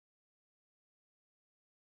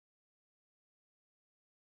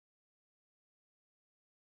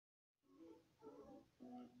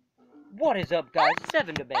What is up, guys?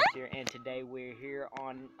 Seven the Best here, and today we're here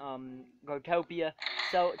on Growtopia.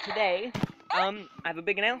 So today, I have a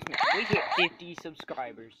big announcement. We hit 50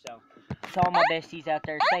 subscribers. So to all my besties out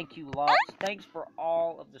there, thank you lots. Thanks for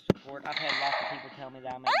all of the support. I've had lots of people tell me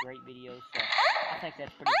that I make great videos, so I think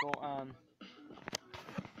that's pretty cool.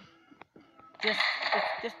 It's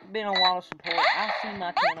just been a lot of support. I see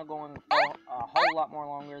my channel going for a whole lot more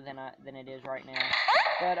longer than it is right now.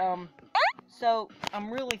 But so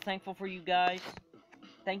I'm really thankful for you guys.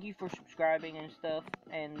 Thank you for subscribing and stuff,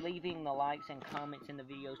 and leaving the likes and comments in the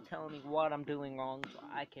videos, telling me what I'm doing wrong so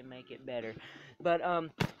I can make it better. But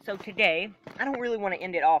so today, I don't really want to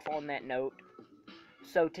end it off on that note.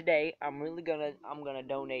 So today, I'm gonna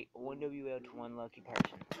donate 1WL to one lucky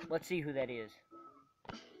person. Let's see who that is.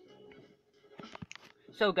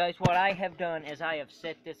 So guys, what I have done is I have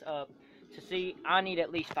set this up to see. I need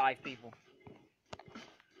at least 5 people.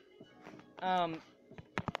 I'm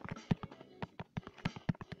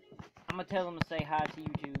gonna tell them to say hi to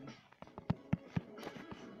YouTube.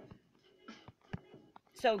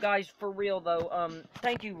 So guys, for real though,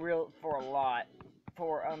 thank you for a lot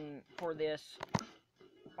for this.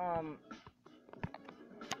 Cause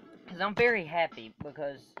I'm very happy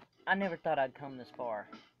because I never thought I'd come this far.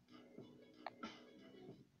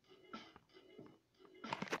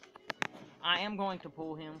 I am going to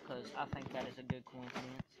pull him because I think that is a good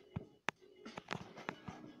coincidence.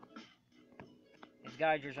 His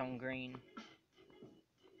Geyser's on green.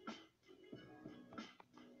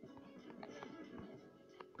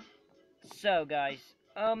 So guys,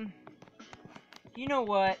 you know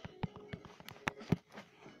what?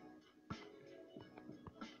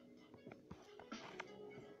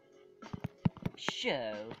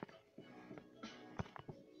 Show.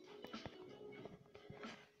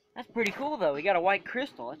 That's pretty cool though. We got a white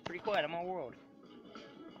crystal. That's pretty cool. Out of my world.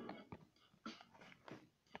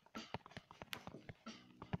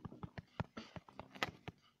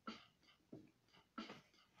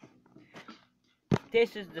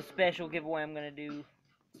 This is the special giveaway I'm gonna do.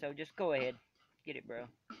 So just go ahead. Get it, bro.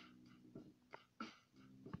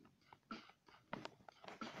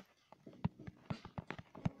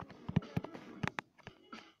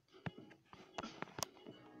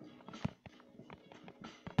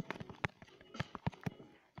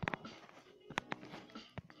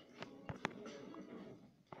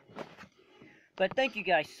 But thank you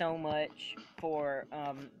guys so much for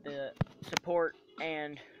the support,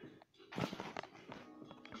 and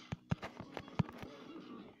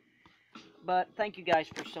thank you guys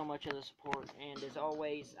for so much of the support, and as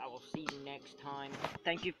always, I will see you next time.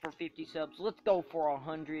 Thank you for 50 subs. Let's go for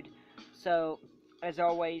 100. So, as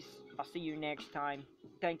always, I'll see you next time.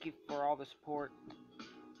 Thank you for all the support,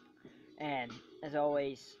 and as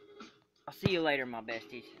always, I'll see you later, my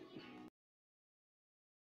besties.